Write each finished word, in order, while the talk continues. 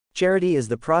Charity is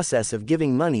the process of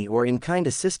giving money or in-kind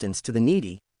assistance to the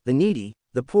needy,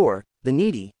 the poor, the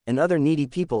needy, and other needy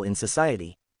people in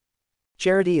society.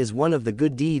 Charity is one of the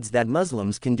good deeds that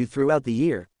Muslims can do throughout the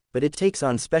year, but it takes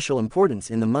on special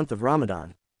importance in the month of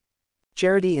Ramadan.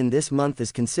 Charity in this month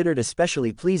is considered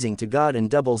especially pleasing to God and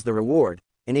doubles the reward,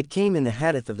 and it came in the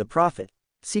hadith of the Prophet,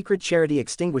 secret charity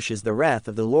extinguishes the wrath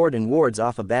of the Lord and wards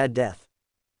off a bad death.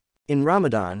 In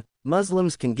Ramadan,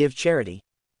 Muslims can give charity,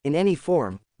 in any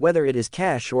form, whether it is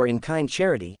cash or in-kind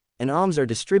charity, and alms are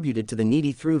distributed to the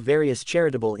needy through various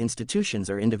charitable institutions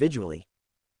or individually.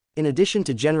 In addition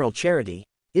to general charity,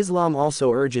 Islam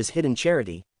also urges hidden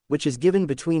charity, which is given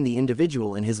between the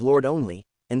individual and his Lord only,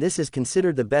 and this is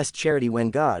considered the best charity when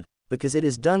God, because it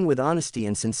is done with honesty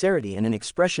and sincerity and an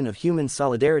expression of human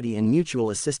solidarity and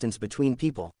mutual assistance between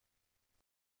people.